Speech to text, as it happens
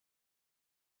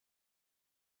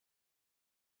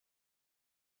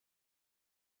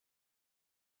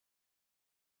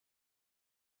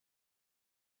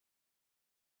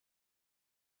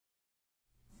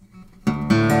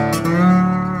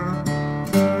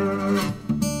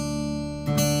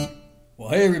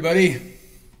Hey everybody,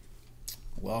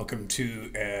 welcome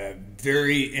to a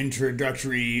very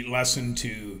introductory lesson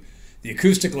to the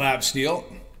Acoustic Lap Steel.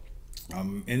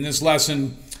 In this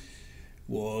lesson,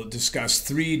 we'll discuss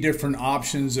 3 different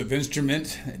options of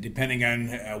instrument depending on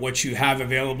what you have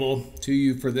available to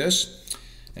you for this,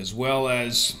 as well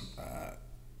as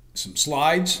some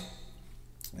slides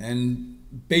and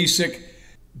basic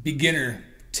beginner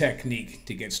technique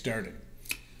to get started.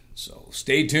 So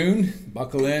stay tuned,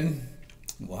 buckle in.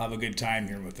 We'll have a good time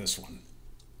here with this one.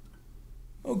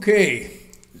 Okay,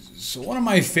 so one of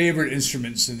my favorite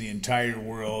instruments in the entire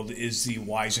world is the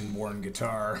Weissenborn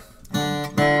guitar.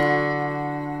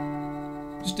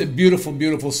 Just a beautiful,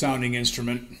 beautiful sounding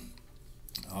instrument.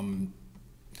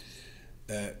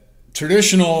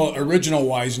 Traditional, original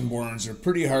Weissenborns are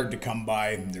pretty hard to come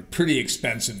by. They're pretty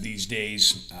expensive these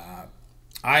days.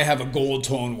 I have a gold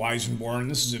tone Weissenborn.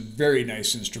 This is a very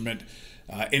nice instrument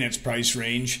in its price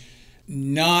range.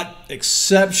 Not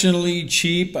exceptionally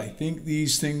cheap. I think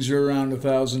these things are around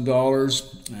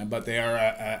 $1,000, but they are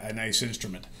a nice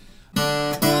instrument. So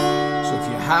if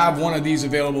you have one of these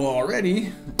available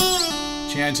already,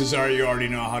 chances are you already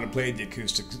know how to play the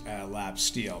Acoustic Lap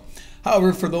Steel.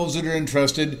 However, for those that are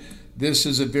interested, this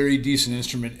is a very decent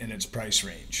instrument in its price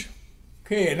range.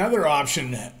 Okay, another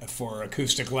option for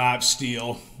Acoustic Lap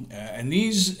Steel, and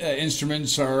these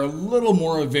instruments are a little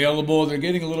more available. They're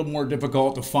getting a little more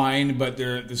difficult to find, but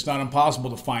it's not impossible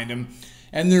to find them,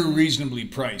 and they're reasonably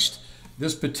priced.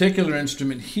 This particular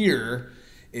instrument here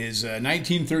is a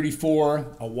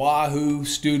 1934 Wahoo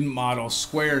student model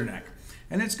square neck,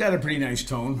 and it's got a pretty nice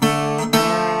tone.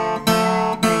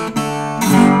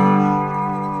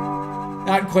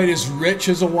 Not quite as rich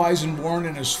as a Weissenborn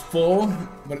and as full,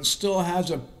 but it still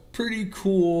has a pretty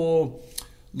cool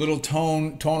little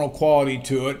tonal quality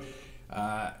to it.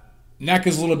 Neck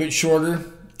is a little bit shorter,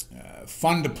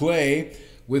 fun to play.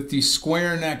 With the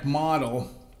square neck model,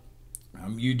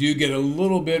 you do get a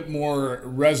little bit more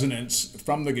resonance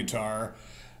from the guitar,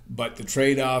 but the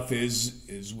trade-off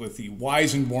is with the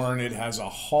Weissenborn, it has a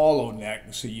hollow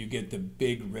neck, so you get the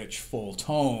big, rich, full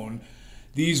tone.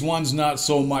 These ones not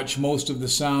so much. Most of the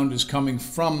sound is coming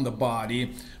from the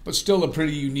body, but still a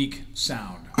pretty unique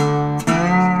sound.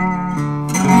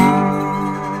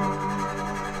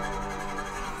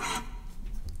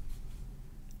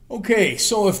 Okay,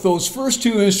 so if those first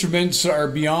 2 instruments are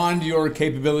beyond your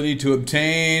capability to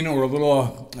obtain or a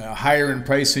little higher in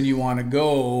price than you want to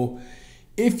go,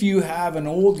 if you have an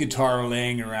old guitar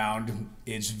laying around,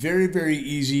 it's very, very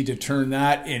easy to turn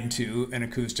that into an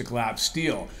Acoustic Lap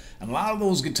Steel. And a lot of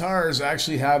those guitars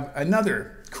actually have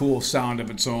another cool sound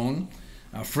of its own.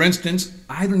 For instance,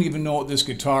 I don't even know what this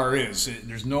guitar is.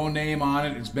 There's no name on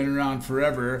it. It's been around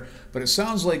forever, but it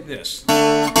sounds like this.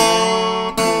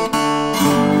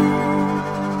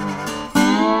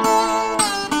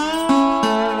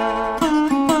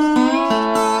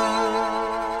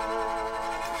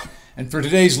 And for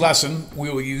today's lesson,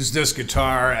 we will use this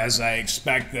guitar, as I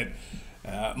expect that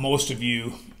most of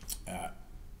you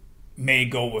may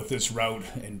go with this route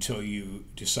until you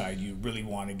decide you really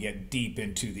want to get deep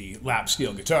into the lap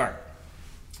steel guitar.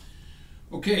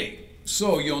 Okay,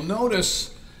 so you'll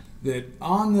notice that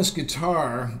on this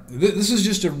guitar, this is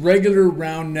just a regular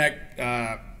round neck,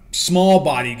 small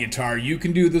body guitar. You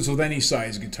can do this with any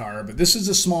size guitar, but this is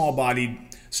a small bodied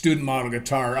student model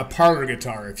guitar, a parlor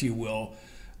guitar, if you will,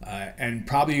 and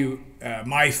probably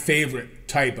my favorite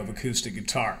type of acoustic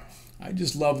guitar. I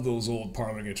just love those old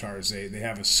parlor guitars. They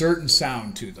have a certain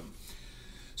sound to them.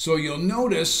 So you'll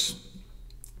notice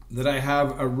that I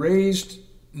have a raised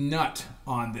nut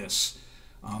on this.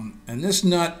 And this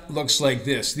nut looks like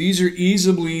this. These are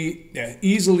easily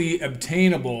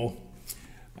obtainable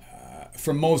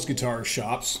from most guitar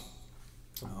shops.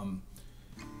 I'll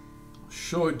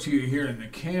show it to you here in the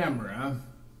camera.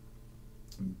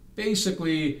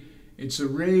 Basically, it's a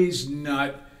raised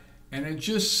nut, and it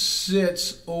just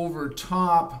sits over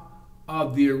top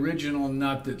of the original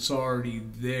nut that's already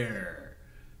there.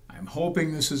 I'm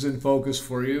hoping this is in focus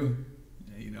for you.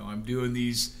 You know, I'm doing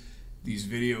these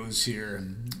videos here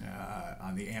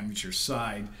on the amateur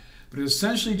side, but it's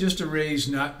essentially just a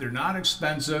raised nut. They're not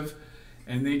expensive,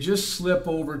 and they just slip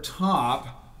over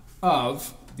top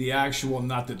of the actual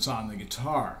nut that's on the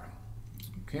guitar.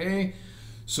 Okay,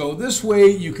 so this way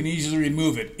you can easily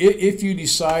remove it. If you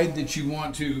decide that you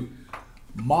want to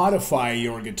modify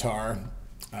your guitar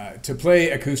to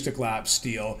play Acoustic Lap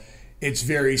Steel, it's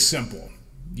very simple.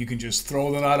 You can just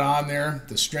throw the nut on there,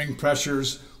 the string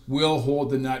pressures will hold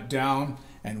the nut down,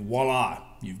 and voila,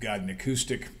 you've got an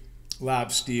Acoustic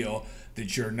Lap Steel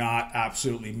that you're not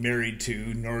absolutely married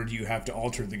to, nor do you have to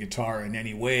alter the guitar in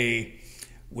any way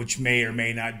which may or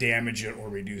may not damage it or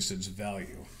reduce its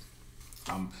value.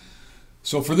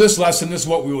 So for this lesson, this is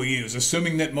what we will use.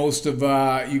 Assuming that most of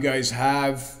you guys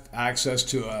have access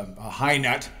to a high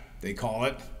nut, they call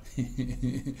it,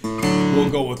 we'll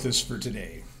go with this for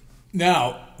today.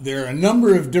 Now, there are a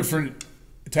number of different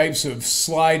types of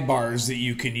slide bars that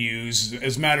you can use.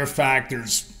 As a matter of fact,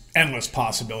 there's endless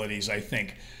possibilities, I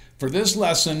think. For this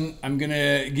lesson, I'm going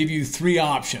to give you three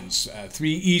options,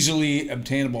 three easily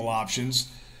obtainable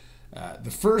options.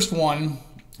 The first one,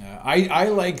 I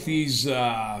like these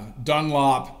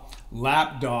Dunlop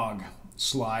Lapdog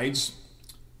slides.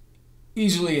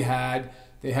 Easily had.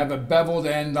 They have a beveled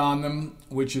end on them,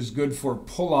 which is good for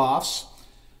pull-offs.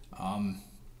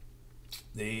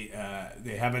 They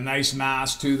have a nice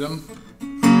mass to them.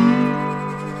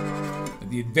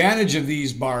 The advantage of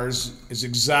these bars is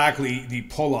exactly the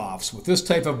pull-offs. With this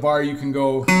type of bar, you can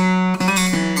go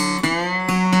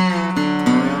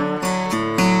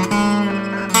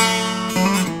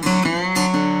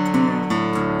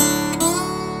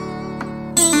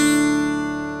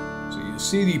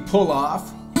see the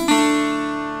pull-off.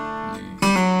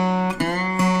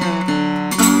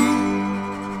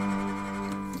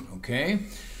 Okay,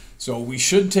 so we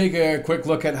should take a quick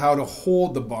look at how to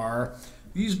hold the bar.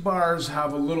 These bars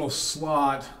have a little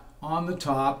slot on the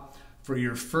top for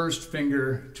your first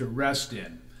finger to rest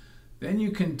in. Then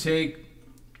you can take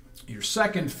your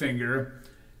second finger.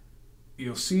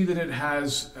 You'll see that it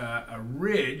has a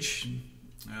ridge,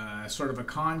 sort of a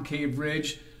concave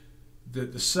ridge,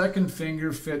 that the second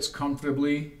finger fits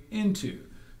comfortably into.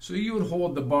 So you would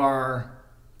hold the bar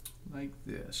like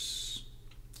this,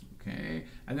 okay?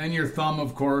 And then your thumb,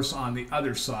 of course, on the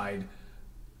other side.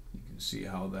 You can see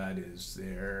how that is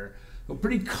there. So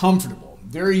pretty comfortable,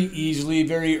 very easily,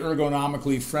 very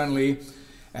ergonomically friendly.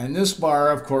 And this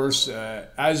bar, of course,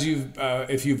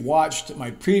 if you've watched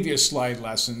my previous slide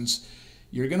lessons,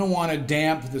 you're gonna wanna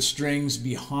damp the strings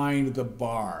behind the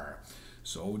bar.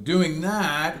 So doing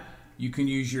that, you can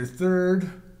use your third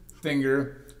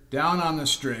finger down on the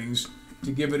strings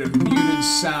to give it a muted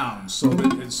sound so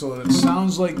that it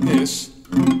sounds like this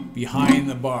behind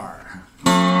the bar.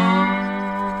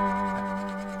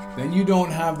 Then you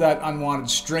don't have that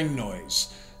unwanted string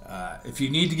noise. If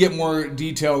you need to get more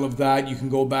detail of that, you can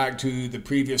go back to the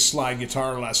previous slide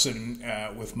guitar lesson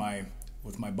with my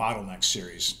bottleneck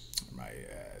series, my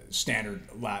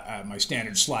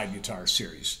standard slide guitar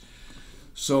series.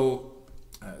 So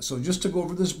just to go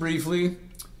over this briefly,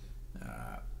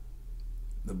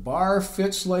 the bar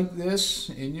fits like this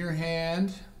in your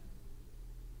hand,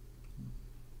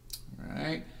 all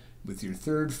right, with your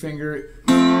third finger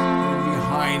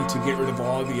behind to get rid of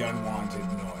all the unwanted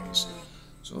noise.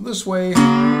 So this way,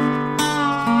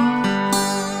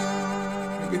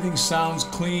 everything sounds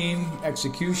clean,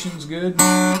 execution's good.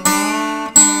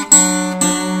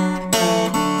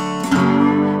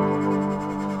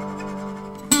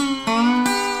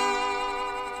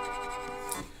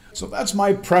 So that's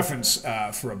my preference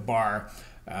for a bar.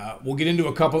 We'll get into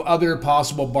a couple other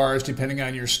possible bars depending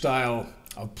on your style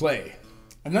of play.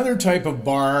 Another type of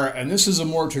bar, and this is a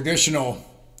more traditional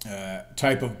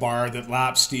type of bar that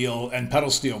lap steel and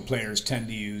pedal steel players tend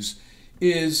to use,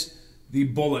 is the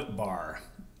bullet bar.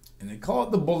 And they call it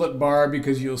the bullet bar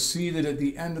because you'll see that at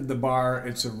the end of the bar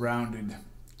it's a rounded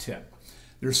tip.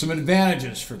 There's some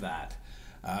advantages for that.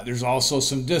 There's also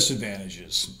some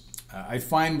disadvantages. I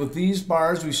find with these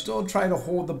bars, we still try to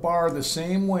hold the bar the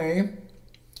same way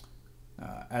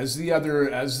as the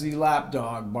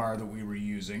lapdog bar that we were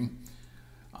using.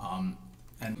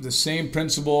 And the same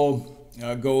principle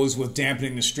goes with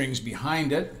dampening the strings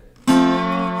behind it.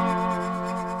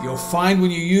 You'll find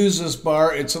when you use this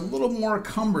bar, it's a little more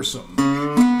cumbersome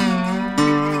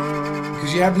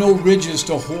because you have no ridges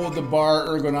to hold the bar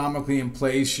ergonomically in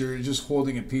place. You're just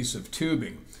holding a piece of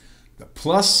tubing. The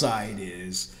plus side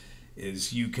is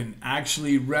you can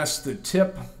actually rest the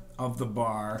tip of the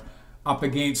bar up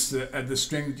against the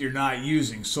string that you're not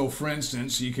using. So for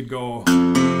instance, you could go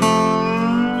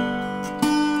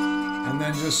and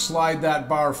then just slide that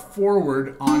bar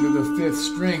forward onto the fifth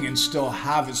string and still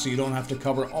have it so you don't have to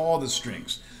cover all the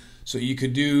strings. So you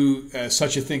could do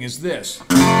such a thing as this.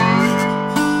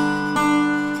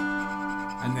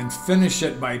 And then finish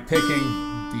it by picking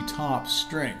the top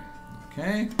string,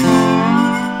 okay?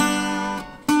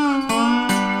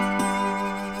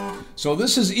 So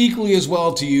this is equally as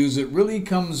well to use. It really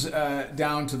comes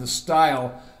down to the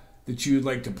style that you'd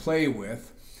like to play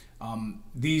with.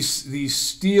 These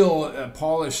steel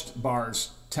polished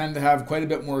bars tend to have quite a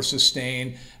bit more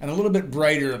sustain and a little bit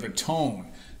brighter of a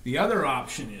tone. The other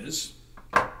option is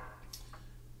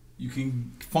you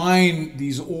can find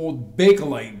these old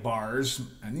Bakelite bars,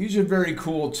 and these are very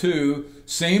cool too.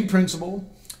 Same principle.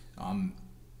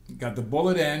 Got the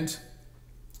bullet end.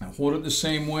 I hold it the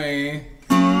same way,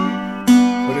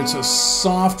 but it's a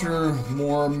softer,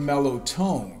 more mellow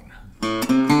tone.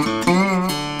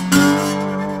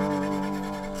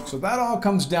 So that all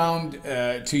comes down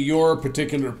to your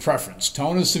particular preference.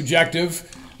 Tone is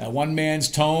subjective. One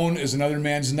man's tone is another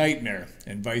man's nightmare,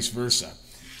 and vice versa.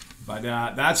 But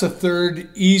that's a third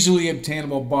easily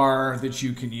obtainable bar that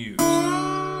you can use.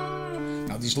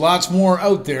 Now there's lots more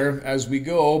out there as we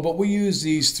go, but we use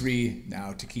these three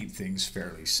now to keep things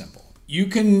fairly simple. You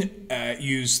can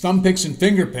use thumb picks and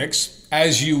finger picks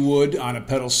as you would on a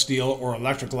pedal steel or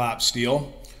electric lap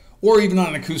steel, or even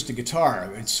on an acoustic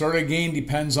guitar. It sort of again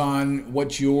depends on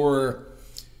what your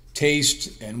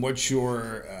taste and what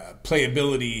your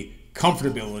playability,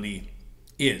 comfortability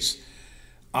is.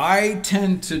 I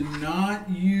tend to not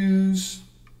use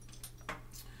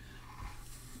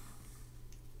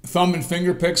thumb and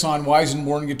finger picks on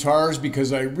Weissenborn guitars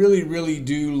because I really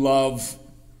do love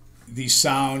the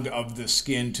sound of the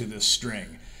skin to the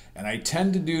string. And I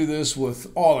tend to do this with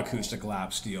all acoustic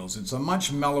lap steels. It's a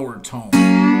much mellower tone.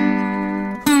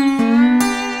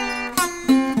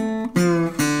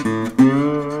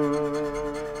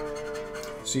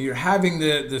 So you're having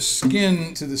the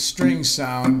skin to the string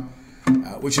sound,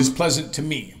 which is pleasant to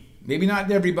me. Maybe not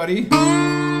to everybody, but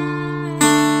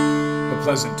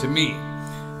pleasant to me.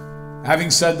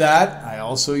 Having said that, I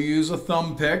also use a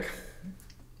thumb pick.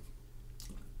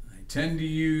 I tend to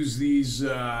use these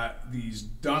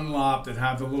Dunlop that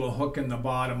have the little hook in the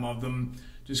bottom of them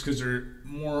just because they're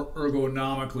more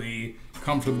ergonomically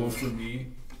comfortable for me.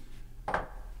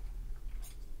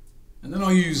 And then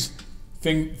I'll use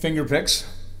finger picks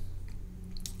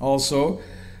also.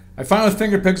 I find with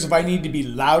finger picks, if I need to be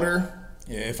louder,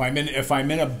 if I'm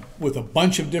with a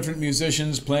bunch of different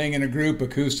musicians playing in a group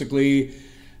acoustically,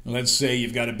 let's say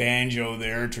you've got a banjo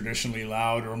there, traditionally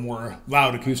loud, or more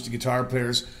loud acoustic guitar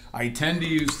players, I tend to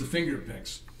use the finger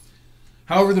picks.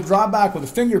 However, the drawback with the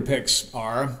finger picks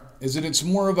is that it's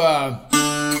more of a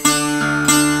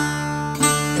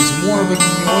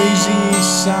noisy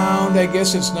sound. I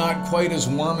guess it's not quite as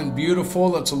warm and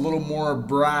beautiful. It's a little more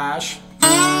brash, but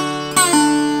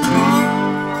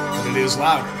it is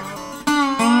louder.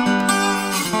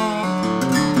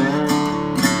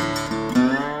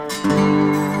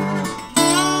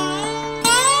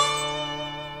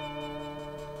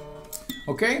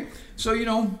 Okay, so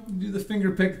do the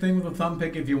finger pick thing with a thumb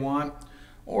pick if you want,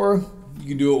 or you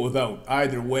can do it without.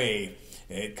 Either way,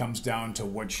 it comes down to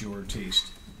what your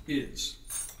taste is.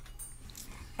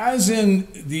 As in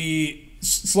the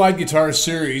slide guitar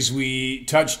series, we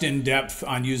touched in depth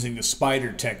on using the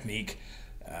spider technique.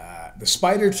 The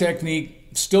spider technique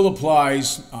still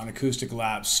applies on acoustic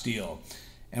lap steel.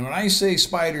 And when I say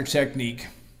spider technique,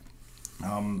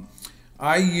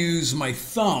 I use my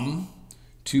thumb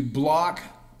to block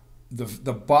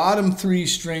the bottom three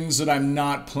strings that I'm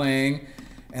not playing,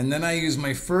 and then I use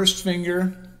my first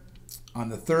finger on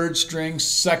the third string,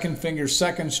 second finger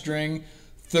second string,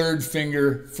 third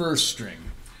finger first string.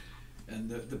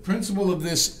 And the principle of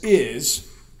this is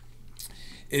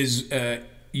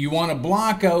you want to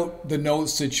block out the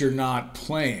notes that you're not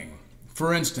playing.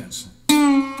 For instance,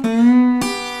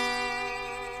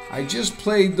 I just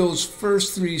played those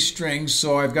first three strings,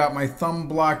 so I've got my thumb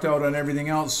blocked out on everything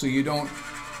else, so you don't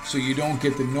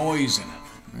get the noise in it,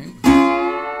 right?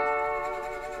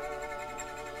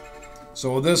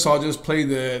 So with this, I'll just play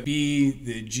the B,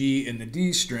 the G, and the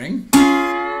D string,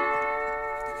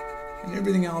 and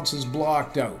everything else is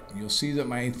blocked out. You'll see that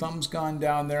my thumb's gone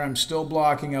down there. I'm still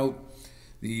blocking out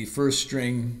the first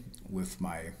string with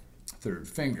my third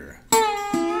finger.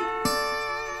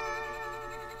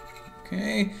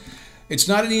 Okay, it's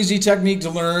not an easy technique to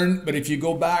learn, but if you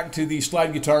go back to the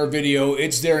slide guitar video,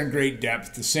 it's there in great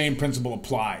depth. The same principle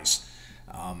applies.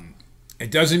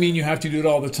 It doesn't mean you have to do it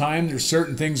all the time. There's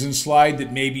certain things in slide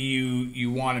that maybe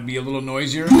you want to be a little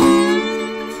noisier.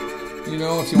 If you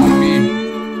want to be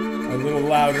a little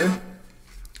louder.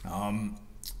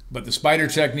 But the spider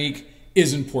technique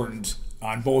is important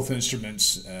on both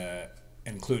instruments,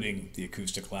 including the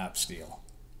acoustic lap steel.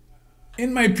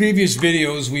 In my previous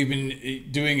videos, we've been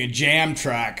doing a jam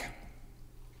track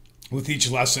with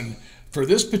each lesson. For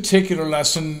this particular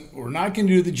lesson, we're not going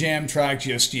to do the jam track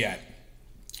just yet.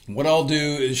 What I'll do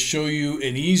is show you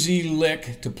an easy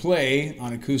lick to play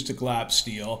on acoustic lap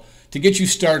steel to get you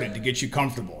started, to get you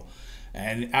comfortable.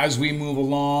 And as we move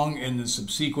along in the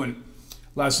subsequent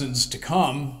lessons to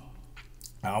come,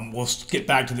 we'll get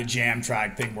back to the jam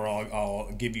track thing where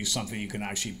I'll give you something you can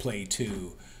actually play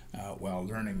to while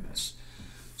learning this.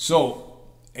 So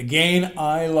again,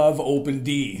 I love open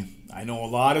D. I know a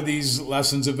lot of these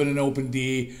lessons have been in open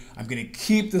D. I'm going to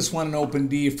keep this one in open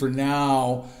D for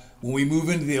now. When we move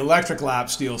into the electric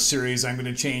lap steel series, I'm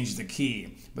going to change the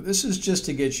key. But this is just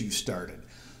to get you started.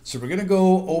 So we're going to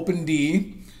go open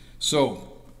D.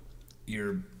 So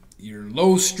your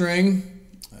low string,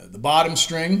 the bottom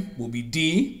string will be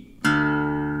D.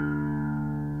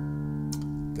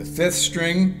 The fifth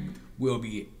string will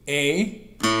be A.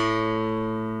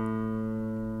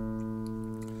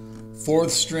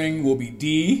 Fourth string will be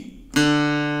D.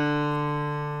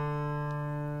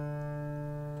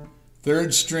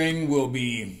 Third string will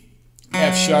be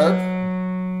F sharp.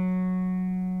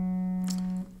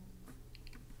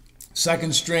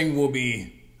 Second string will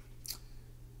be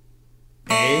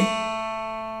A.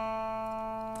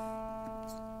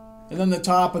 And then the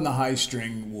top and the high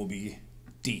string will be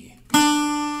D.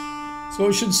 So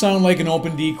it should sound like an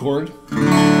open D chord.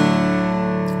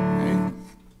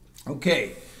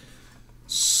 Okay.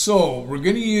 So we're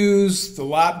going to use the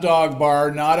lapdog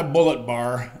bar, not a bullet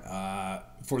bar,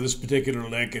 for this particular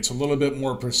lick. It's a little bit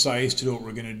more precise to what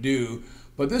we're going to do,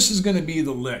 but this is going to be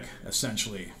the lick,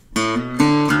 essentially.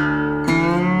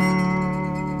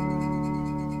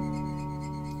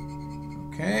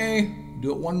 Okay,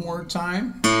 do it one more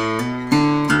time.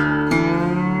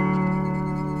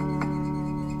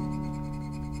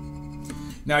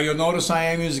 Now you'll notice I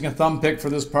am using a thumb pick for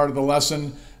this part of the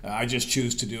lesson. I just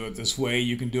choose to do it this way.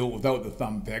 You can do it without the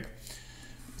thumb pick.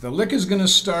 The lick is going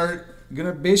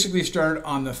to basically start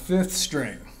on the fifth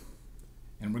string.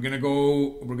 And we're going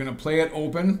to play it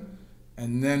open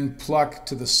and then pluck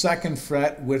to the second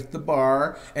fret with the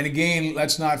bar. And again,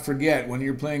 let's not forget, when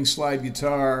you're playing slide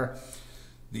guitar,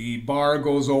 the bar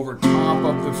goes over top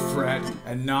of the fret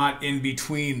and not in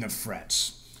between the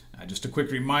frets. Just a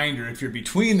quick reminder, if you're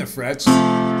between the frets,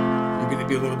 you're going to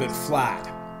be a little bit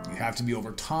flat. You have to be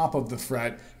over top of the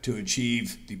fret to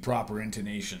achieve the proper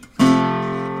intonation. Hear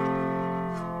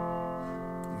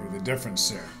the difference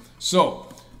there. So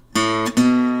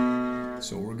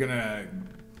we're going to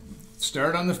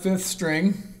start on the fifth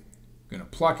string, going to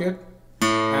pluck it,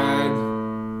 add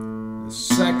the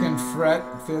second fret,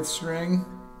 fifth string,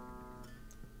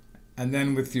 and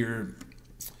then with your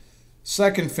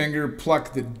second finger,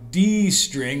 pluck the D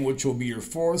string, which will be your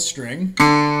fourth string.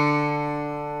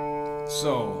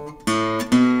 So,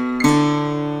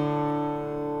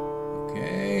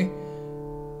 okay.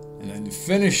 And then to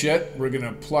finish it, we're going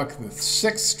to pluck the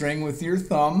sixth string with your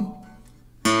thumb.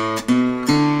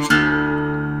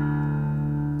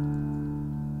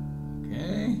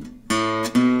 Okay.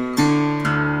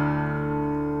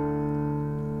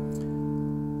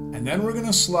 And then we're going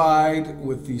to slide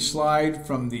with the slide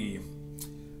from the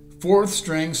fourth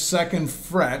string, second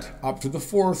fret, up to the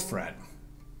fourth fret.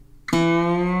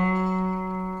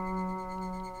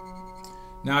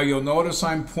 Now you'll notice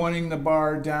I'm pointing the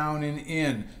bar down and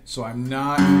in, so I'm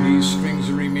not, these strings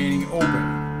are remaining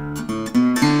open.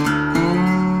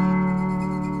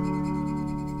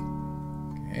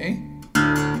 Okay.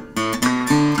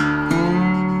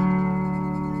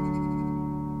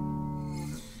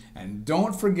 And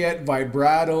don't forget,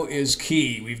 vibrato is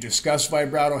key. We've discussed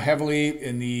vibrato heavily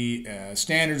in the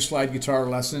standard slide guitar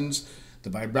lessons. The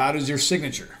vibrato is your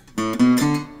signature.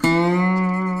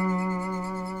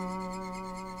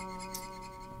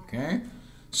 Okay,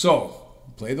 so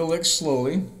play the lick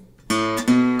slowly.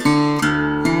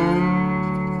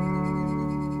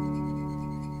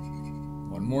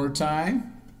 One more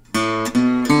time.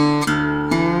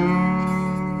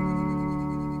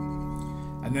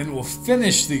 And then we'll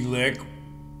finish the lick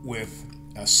with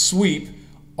a sweep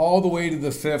all the way to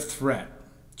the fifth fret.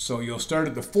 So you'll start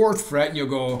at the fourth fret and you'll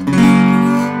go.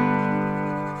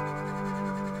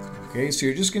 Okay, so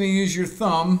you're just going to use your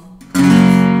thumb.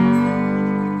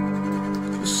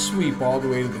 Just sweep all the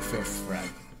way to the fifth fret.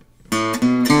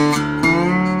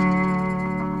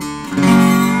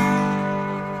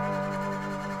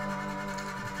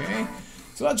 Okay,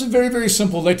 so that's a very, very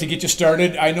simple lick to get you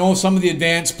started. I know some of the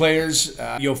advanced players,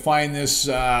 you'll find this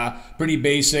pretty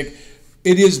basic.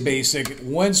 It is basic.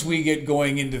 Once we get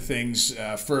going into things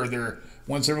further,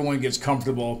 once everyone gets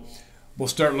comfortable, we'll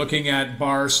start looking at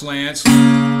bar slants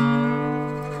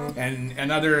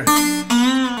and other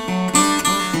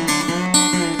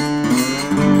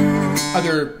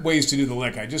ways to do the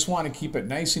lick. I just want to keep it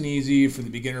nice and easy for the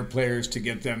beginner players to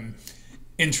get them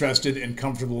interested and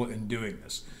comfortable in doing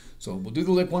this. So we'll do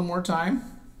the lick one more time.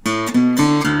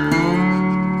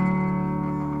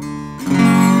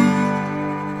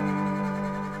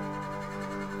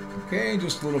 Okay,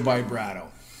 just a little vibrato.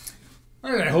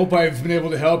 All right, I hope I've been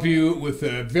able to help you with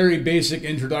a very basic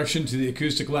introduction to the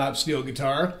acoustic lap steel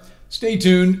guitar. Stay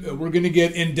tuned. We're going to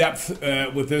get in depth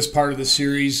with this part of the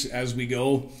series as we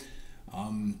go.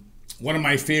 One of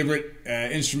my favorite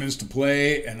instruments to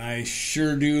play, and I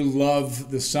sure do love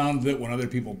the sound of it when other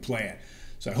people play it.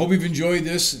 So I hope you've enjoyed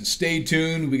this, and stay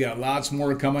tuned. We got lots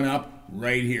more coming up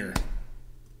right here.